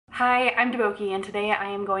Hi, I'm Deboki, and today I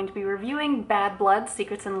am going to be reviewing Bad Blood,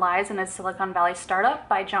 Secrets and Lies in a Silicon Valley Startup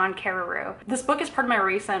by John Carreyrou. This book is part of my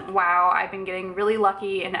recent wow, I've been getting really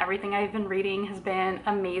lucky and everything I've been reading has been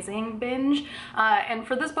amazing binge. And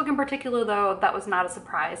for this book in particular though, that was not a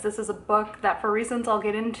surprise. This is a book that for reasons I'll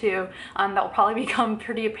get into that will probably become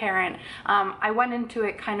pretty apparent, I went into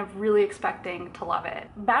it kind of really expecting to love it.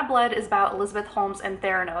 Bad Blood is about Elizabeth Holmes and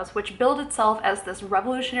Theranos, which billed itself as this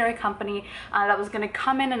revolutionary company that was going to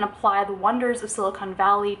come in and apply the wonders of Silicon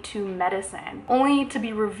Valley to medicine, only to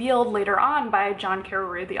be revealed later on by John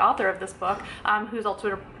Carreyrou, the author of this book, who's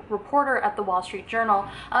also a reporter at the Wall Street Journal,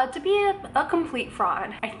 to be a complete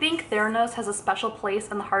fraud. I think Theranos has a special place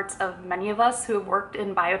in the hearts of many of us who have worked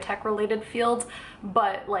in biotech related fields,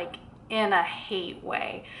 but like in a hate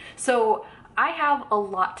way. So I have a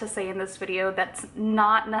lot to say in this video that's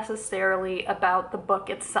not necessarily about the book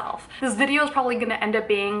itself. This video is probably going to end up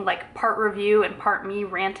being like part review and part me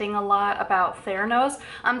ranting a lot about Theranos,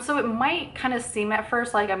 so it might kind of seem at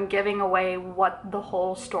first like I'm giving away what the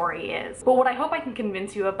whole story is. But what I hope I can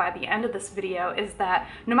convince you of by the end of this video is that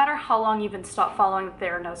no matter how long you've been following the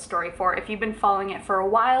Theranos story for, if you've been following it for a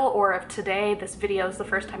while, or if today this video is the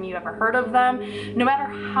first time you ever heard of them, no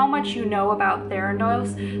matter how much you know about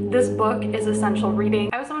Theranos, this book is essential reading.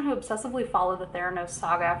 I was someone who obsessively followed the Theranos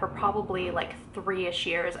saga for probably like 3-ish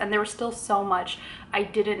years, and there was still so much I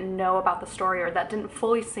didn't know about the story or that didn't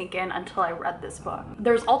fully sink in until I read this book.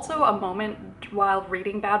 There's also a moment while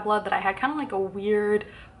reading Bad Blood that I had kind of like a weird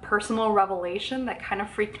personal revelation that kind of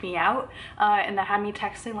freaked me out and that had me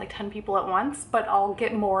texting like 10 people at once, but I'll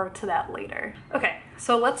get more to that later. Okay,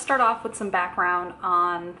 so let's start off with some background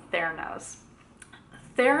on Theranos.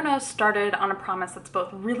 Theranos started on a promise that's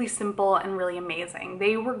both really simple and really amazing.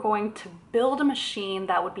 They were going to build a machine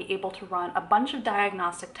that would be able to run a bunch of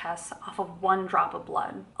diagnostic tests off of one drop of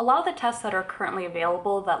blood. A lot of the tests that are currently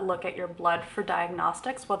available that look at your blood for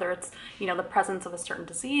diagnostics, whether it's, you know, the presence of a certain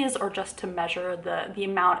disease or just to measure the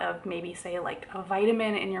amount of maybe say like a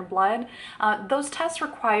vitamin in your blood, those tests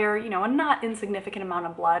require, you know, a not insignificant amount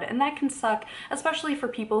of blood, and that can suck, especially for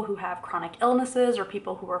people who have chronic illnesses or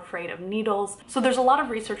people who are afraid of needles. So there's a lot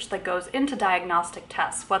of research that goes into diagnostic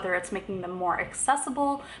tests, whether it's making them more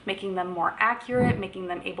accessible, making them more accurate, making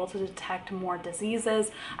them able to detect more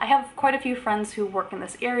diseases. I have quite a few friends who work in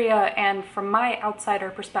this area, and from my outsider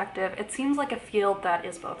perspective, it seems like a field that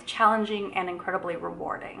is both challenging and incredibly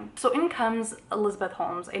rewarding. So in comes Elizabeth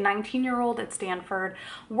Holmes, a 19-year-old at Stanford,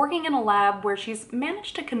 working in a lab where she's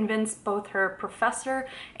managed to convince both her professor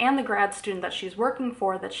and the grad student that she's working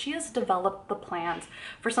for that she has developed the plans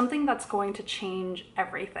for something that's going to change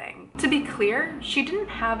everything. To be clear, she didn't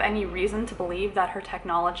have any reason to believe that her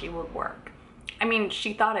technology would work. I mean,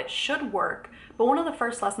 she thought it should work, but one of the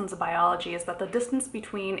first lessons of biology is that the distance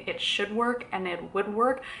between it should work and it would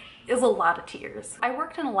work is a lot of tears. I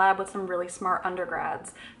worked in a lab with some really smart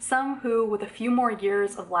undergrads, some who, with a few more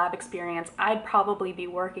years of lab experience, I'd probably be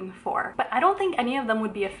working for. But I don't think any of them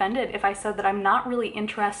would be offended if I said that I'm not really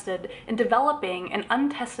interested in developing an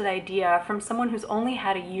untested idea from someone who's only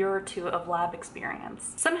had a year or two of lab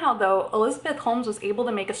experience. Somehow though, Elizabeth Holmes was able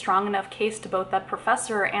to make a strong enough case to both that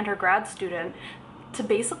professor and her grad student to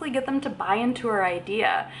basically get them to buy into her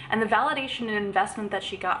idea, and the validation and investment that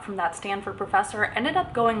she got from that Stanford professor ended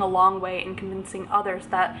up going a long way in convincing others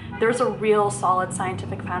that there's a real solid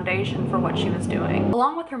scientific foundation for what she was doing.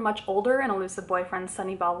 Along with her much older and elusive boyfriend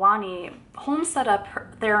Sunny Balwani, Holmes set up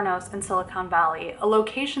Theranos in Silicon Valley, a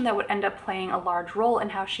location that would end up playing a large role in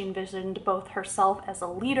how she envisioned both herself as a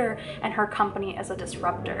leader and her company as a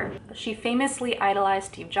disruptor. She famously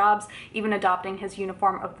idolized Steve Jobs, even adopting his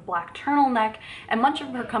uniform of the black turtleneck, and much of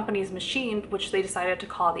her company's machine, which they decided to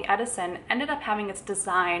call the Edison, ended up having its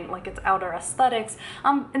design, like its outer aesthetics,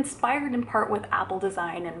 inspired in part with Apple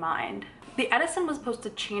design in mind. The Edison was supposed to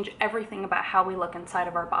change everything about how we look inside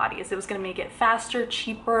of our bodies. It was going to make it faster,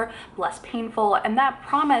 cheaper, less painful, and that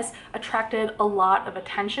promise attracted a lot of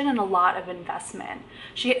attention and a lot of investment.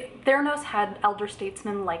 Theranos had elder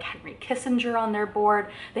statesmen like Henry Kissinger on their board.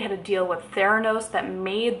 They had a deal with Theranos that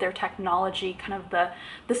made their technology kind of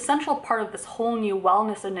the central part of this whole new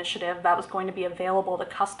wellness initiative that was going to be available to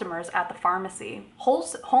customers at the pharmacy.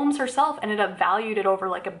 Holmes herself ended up valued at over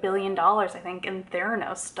like $1 billion, I think, in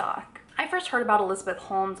Theranos stock. I first heard about Elizabeth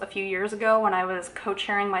Holmes a few years ago when I was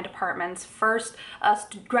co-chairing my department's first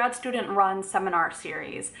grad student-run seminar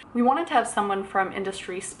series. We wanted to have someone from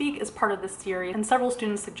industry speak as part of this series, and several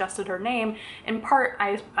students suggested her name, in part,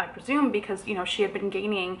 I presume, because, you know, she had been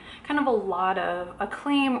gaining kind of a lot of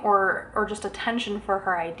acclaim or just attention for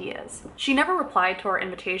her ideas. She never replied to our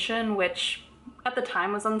invitation, which At the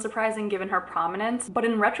time was unsurprising given her prominence, but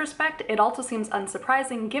in retrospect, it also seems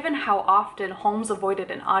unsurprising given how often Holmes avoided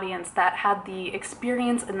an audience that had the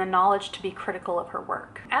experience and the knowledge to be critical of her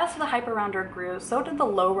work. As the hype around her grew, so did the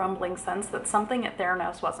low rumbling sense that something at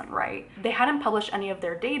Theranos wasn't right. They hadn't published any of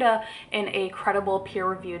their data in a credible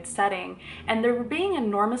peer-reviewed setting, and they were being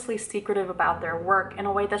enormously secretive about their work in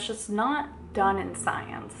a way that's just not done in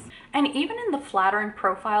science. And even in the flattering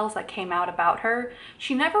profiles that came out about her,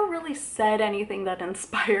 she never really said anything that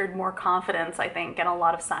inspired more confidence, I think, in a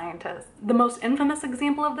lot of scientists. The most infamous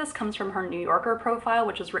example of this comes from her New Yorker profile,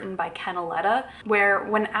 which was written by Ken Aletta, where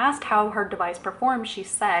when asked how her device performed, she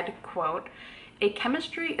said, quote, "A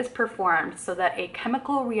chemistry is performed so that a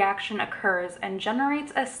chemical reaction occurs and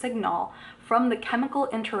generates a signal from the chemical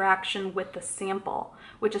interaction with the sample,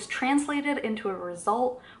 which is translated into a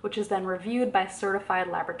result, which is then reviewed by certified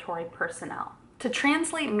laboratory personnel." To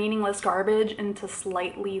translate meaningless garbage into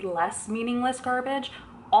slightly less meaningless garbage,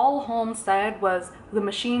 all Holmes said was, the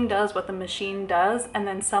machine does what the machine does, and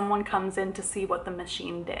then someone comes in to see what the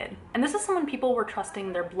machine did. And this is someone people were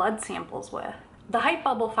trusting their blood samples with. The hype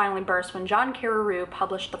bubble finally burst when John Carreyrou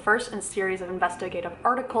published the first in a series of investigative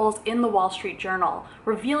articles in the Wall Street Journal,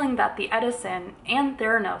 revealing that the Edison and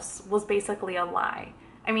Theranos was basically a lie.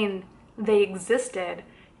 I mean, they existed,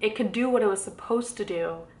 it could do what it was supposed to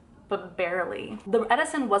do, but barely. The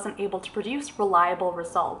Edison wasn't able to produce reliable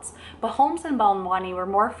results, but Holmes and Balwani were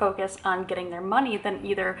more focused on getting their money than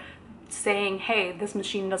either saying, hey, this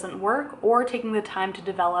machine doesn't work, or taking the time to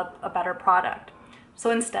develop a better product.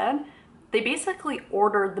 So instead, they basically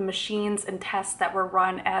ordered the machines and tests that were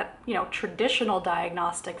run at, traditional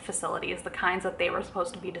diagnostic facilities, the kinds that they were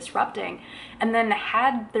supposed to be disrupting, and then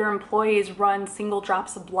had their employees run single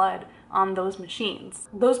drops of blood on those machines.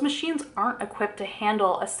 Those machines aren't equipped to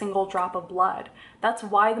handle a single drop of blood. That's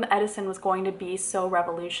why the Edison was going to be so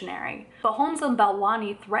revolutionary. But Holmes and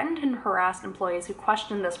Balwani threatened and harassed employees who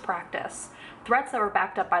questioned this practice, threats that were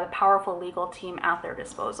backed up by the powerful legal team at their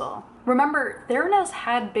disposal. Remember, Theranos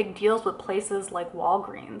had big deals with places like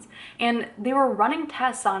Walgreens, and they were running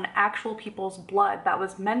tests on actual people's blood that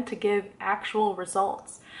was meant to give actual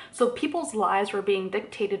results. So people's lives were being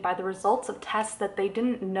dictated by the results of tests that they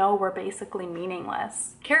didn't know were basically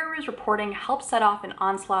meaningless. Carreyrou's reporting helped set off an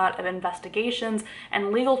onslaught of investigations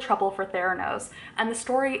and legal trouble for Theranos, and the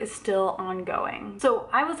story is still ongoing. So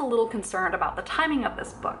I was a little concerned about the timing of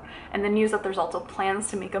this book, and the news that there's also plans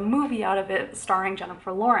to make a movie out of it starring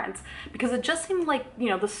Jennifer Lawrence, because it just seemed like,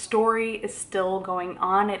 the story is still going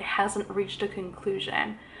on, it hasn't reached a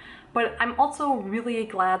conclusion. But I'm also really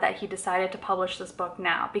glad that he decided to publish this book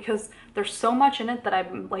now, because there's so much in it that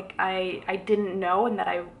I didn't know and that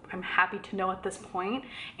I'm happy to know at this point,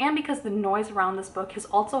 and because the noise around this book has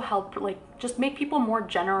also helped just make people more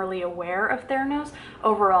generally aware of Theranos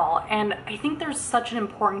overall, and I think there's such an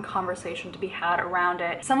important conversation to be had around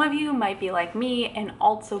it. Some of you might be like me and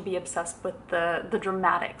also be obsessed with the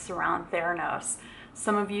dramatics around Theranos.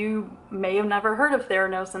 Some of you may have never heard of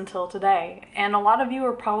Theranos until today, and a lot of you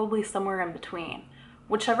are probably somewhere in between.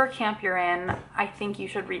 Whichever camp you're in, I think you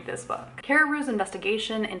should read this book. Carreyrou's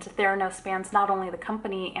investigation into Theranos spans not only the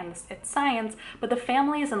company and its science, but the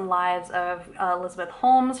families and lives of Elizabeth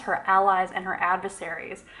Holmes, her allies, and her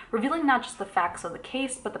adversaries, revealing not just the facts of the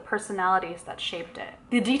case, but the personalities that shaped it.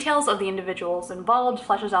 The details of the individuals involved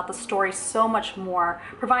fleshes out the story so much more,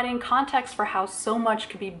 providing context for how so much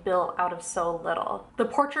could be built out of so little. The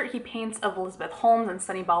portrait he paints of Elizabeth Holmes and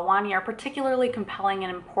Sunny Balwani are particularly compelling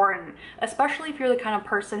and important, especially if you're the kind of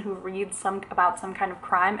person who reads about some kind of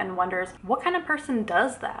crime and wonders, what kind of person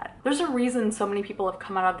does that? There's a reason so many people have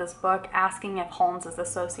come out of this book asking if Holmes is a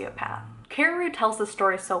sociopath. Carreyrou tells the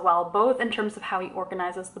story so well, both in terms of how he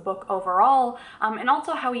organizes the book overall, and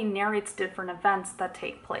also how he narrates different events that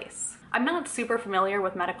take place. I'm not super familiar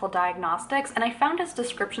with medical diagnostics, and I found his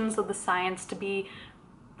descriptions of the science to be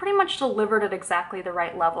pretty much delivered at exactly the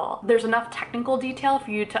right level. There's enough technical detail for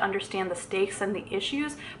you to understand the stakes and the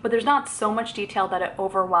issues, but there's not so much detail that it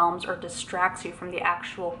overwhelms or distracts you from the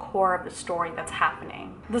actual core of the story that's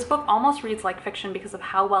happening. This book almost reads like fiction because of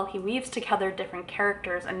how well he weaves together different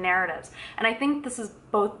characters and narratives, and I think this is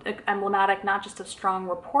both emblematic not just of strong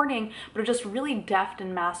reporting, but of just really deft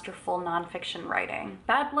and masterful nonfiction writing.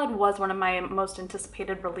 Bad Blood was one of my most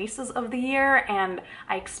anticipated releases of the year, and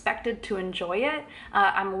I expected to enjoy it.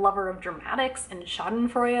 I'm a lover of dramatics and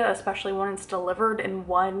schadenfreude, especially when it's delivered in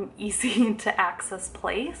one easy to access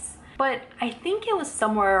place. But I think it was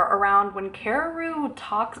somewhere around when Carreyrou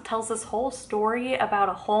tells this whole story about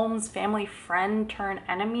a Holmes family friend turned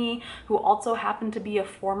enemy who also happened to be a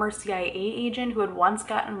former CIA agent who had once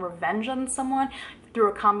gotten revenge on someone. through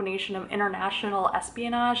a combination of international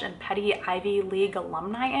espionage and petty Ivy League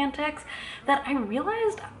alumni antics that I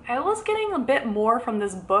realized I was getting a bit more from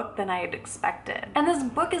this book than I had expected. And this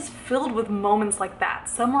book is filled with moments like that.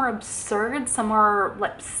 Some are absurd, some are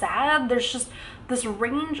like sad. There's just this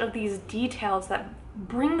range of these details that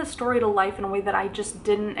bring the story to life in a way that I just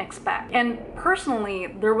didn't expect. And personally,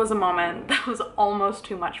 there was a moment that was almost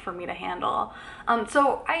too much for me to handle.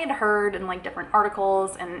 So I had heard in like different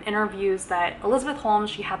articles and interviews that Elizabeth Holmes,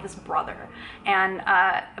 she had this brother, and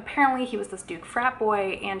apparently he was this Duke frat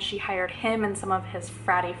boy, and she hired him and some of his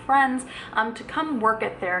fratty friends to come work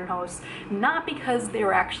at Theranos, not because they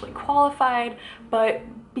were actually qualified, but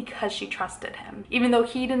because she trusted him, even though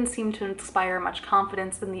he didn't seem to inspire much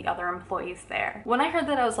confidence in the other employees there. When I heard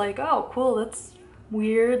that, I was like, oh, cool, that's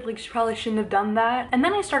weird, like she probably shouldn't have done that. And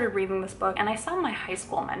then I started reading this book and I saw my high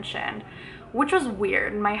school mentioned, which was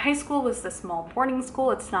weird. My high school was this small boarding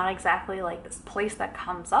school. It's not exactly like this place that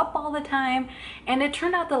comes up all the time. And it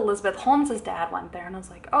turned out that Elizabeth Holmes's dad went there, and I was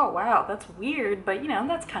like, oh wow, that's weird, but you know,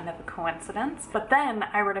 that's kind of a coincidence. But then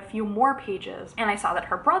I read a few more pages and I saw that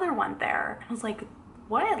her brother went there. I was like,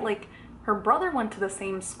 what? Like, her brother went to the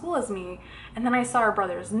same school as me. And then I saw her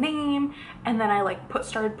brother's name, and then I like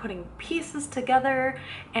started putting pieces together,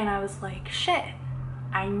 and I was like, shit,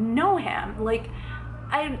 I know him. Like,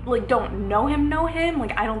 I like don't know him,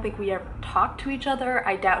 like I don't think we ever talked to each other.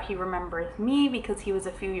 I doubt he remembers me because he was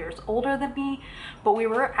a few years older than me, but we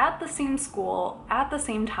were at the same school at the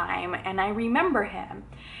same time, and I remember him.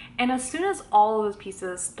 And as soon as all of those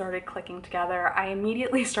pieces started clicking together, I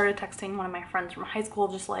immediately started texting one of my friends from high school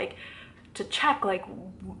just like to check, like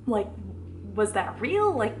was that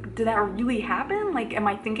real? Like, did that really happen? Like, am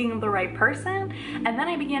I thinking of the right person? And then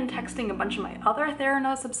I began texting a bunch of my other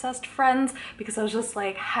Theranos obsessed friends because I was just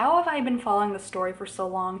like, how have I been following the story for so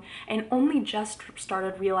long and only just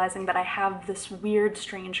started realizing that I have this weird,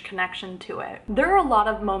 strange connection to it? There are a lot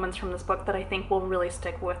of moments from this book that I think will really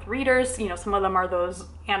stick with readers. You know, some of them are those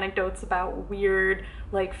anecdotes about weird,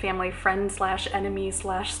 like family friend slash enemy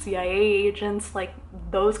slash CIA agents, like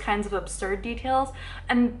those kinds of absurd details.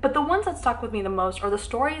 But the ones that stuck with me the most are the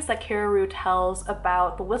stories that Carreyrou tells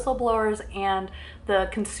about the whistleblowers and the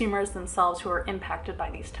consumers themselves who are impacted by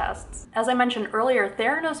these tests. As I mentioned earlier,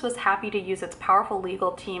 Theranos was happy to use its powerful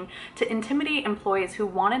legal team to intimidate employees who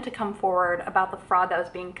wanted to come forward about the fraud that was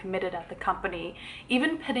being committed at the company,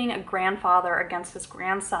 even pitting a grandfather against his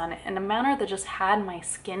grandson in a manner that just had my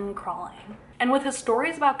skin crawling. And with his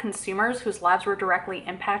stories about consumers whose lives were directly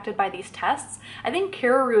impacted by these tests, I think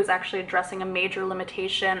Carreyrou is actually addressing a major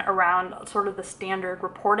limitation around sort of the standard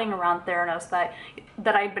reporting around Theranos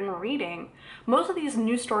that I've been reading. Most of these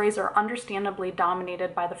news stories are understandably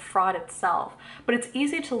dominated by the fraud itself, but it's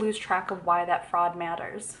easy to lose track of why that fraud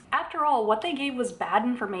matters. After all, what they gave was bad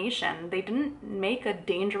information. They didn't make a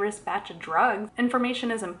dangerous batch of drugs.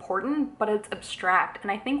 Information is important, but it's abstract,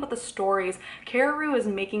 and I think with the stories, Carreyrou is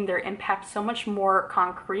making their impact so much more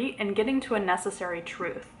concrete and getting to a necessary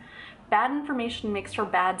truth. Bad information makes for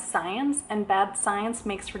bad science, and bad science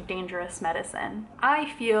makes for dangerous medicine.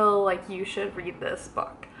 I feel like you should read this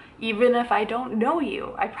book. Even if I don't know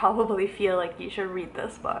you, I probably feel like you should read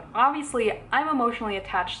this book. Obviously, I'm emotionally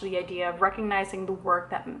attached to the idea of recognizing the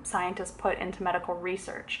work that scientists put into medical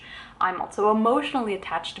research. I'm also emotionally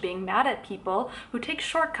attached to being mad at people who take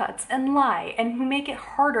shortcuts and lie and who make it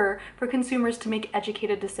harder for consumers to make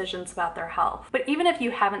educated decisions about their health. But even if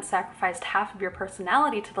you haven't sacrificed half of your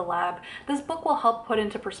personality to the lab, this book will help put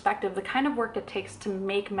into perspective the kind of work it takes to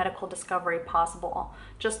make medical discovery possible,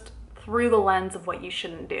 just through the lens of what you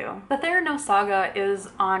shouldn't do. The Theranos saga is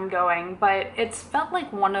ongoing, but it's felt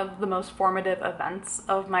like one of the most formative events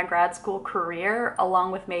of my grad school career,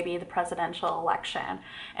 along with maybe the presidential election.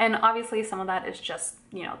 And obviously some of that is just,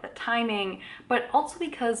 you know, the timing, but also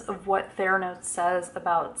because of what Theranos says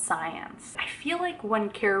about science. I feel like when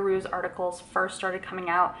Carreyrou's articles first started coming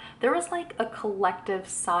out, there was like a collective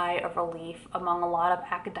sigh of relief among a lot of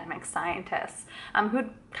academic scientists who'd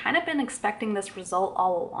kind of been expecting this result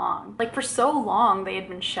all along. Like for so long, they had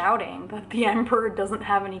been shouting that the emperor doesn't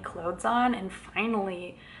have any clothes on, and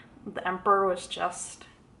finally the emperor was just,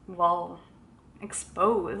 well,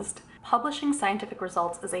 exposed. Publishing scientific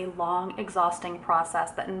results is a long, exhausting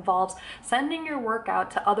process that involves sending your work out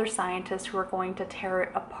to other scientists who are going to tear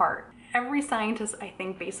it apart. Every scientist, I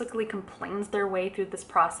think, basically complains their way through this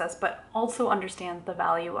process, but also understands the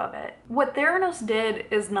value of it. What Theranos did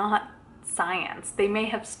is not science. They may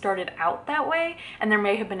have started out that way, and there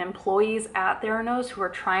may have been employees at Theranos who are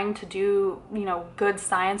trying to do, you know, good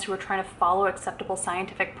science, who are trying to follow acceptable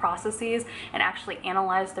scientific processes and actually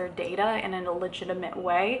analyze their data in a legitimate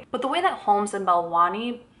way. But the way that Holmes and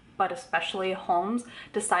Balwani but especially Holmes,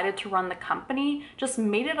 decided to run the company just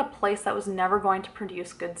made it a place that was never going to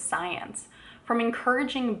produce good science. From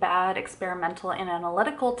encouraging bad experimental and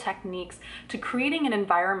analytical techniques to creating an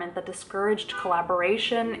environment that discouraged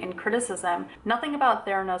collaboration and criticism, nothing about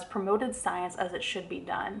Theranos promoted science as it should be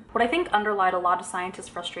done. What I think underlied a lot of scientists'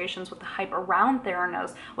 frustrations with the hype around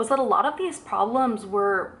Theranos was that a lot of these problems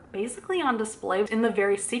were basically on display in the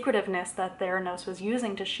very secretiveness that Theranos was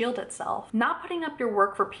using to shield itself. Not putting up your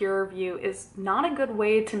work for peer review is not a good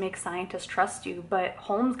way to make scientists trust you, but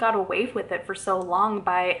Holmes got away with it for so long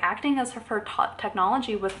by acting as if her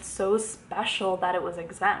technology was so special that it was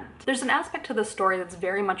exempt. There's an aspect to the story that's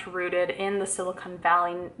very much rooted in the Silicon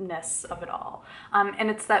Valley-ness of it all, and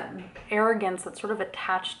it's that arrogance that's sort of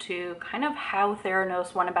attached to kind of how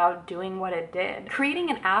Theranos went about doing what it did. Creating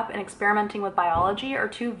an app and experimenting with biology are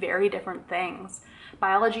two very different things.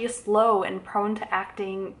 Biology is slow and prone to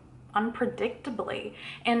acting unpredictably,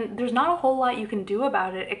 and there's not a whole lot you can do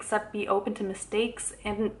about it except be open to mistakes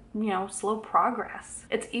and, slow progress.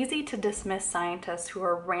 It's easy to dismiss scientists who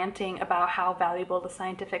are ranting about how valuable the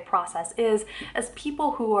scientific process is as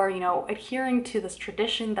people who are, adhering to this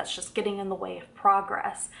tradition that's just getting in the way of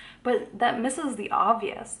progress. But that misses the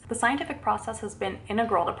obvious. The scientific process has been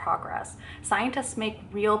integral to progress. Scientists make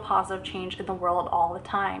real positive change in the world all the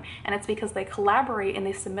time, and it's because they collaborate and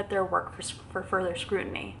they submit their work for further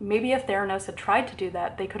scrutiny. Maybe if Theranos had tried to do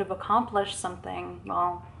that, they could have accomplished something,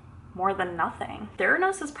 well, more than nothing.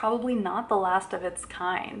 Theranos is probably not the last of its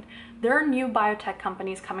kind. There are new biotech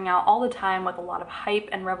companies coming out all the time with a lot of hype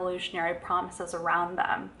and revolutionary promises around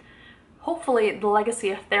them. Hopefully, the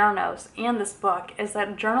legacy of Theranos and this book is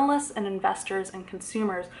that journalists and investors and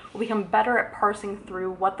consumers will become better at parsing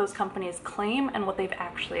through what those companies claim and what they've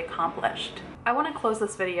actually accomplished. I want to close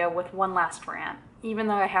this video with one last rant, even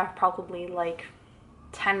though I have probably like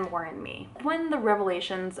 10 more in me. When the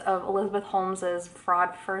revelations of Elizabeth Holmes's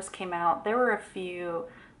fraud first came out, there were a few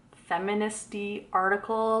feministy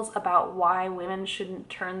articles about why women shouldn't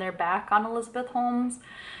turn their back on Elizabeth Holmes.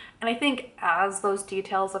 And I think as those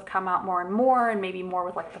details have come out more and more, and maybe more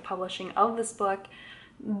with like the publishing of this book,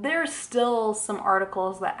 there's still some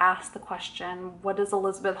articles that ask the question, what does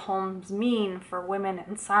Elizabeth Holmes mean for women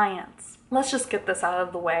in science? Let's just get this out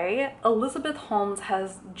of the way. Elizabeth Holmes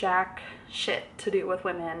has jack shit to do with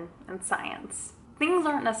women in science. Things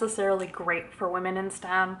aren't necessarily great for women in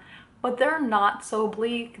STEM, but they're not so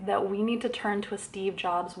bleak that we need to turn to a Steve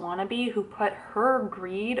Jobs wannabe who put her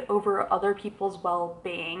greed over other people's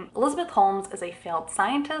well-being. Elizabeth Holmes is a failed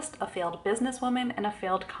scientist, a failed businesswoman, and a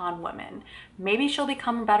failed con woman. Maybe she'll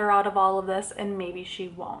become better out of all of this, and maybe she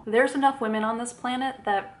won't. There's enough women on this planet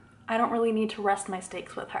that I don't really need to rest my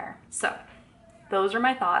stakes with her. So, those are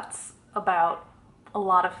my thoughts about a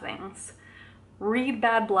lot of things. Read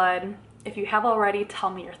Bad Blood. If you have already,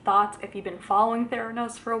 tell me your thoughts. If you've been following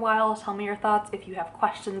Theranos for a while, tell me your thoughts. If you have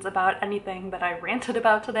questions about anything that I ranted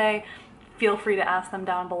about today, feel free to ask them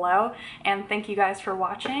down below. And thank you guys for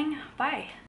watching. Bye.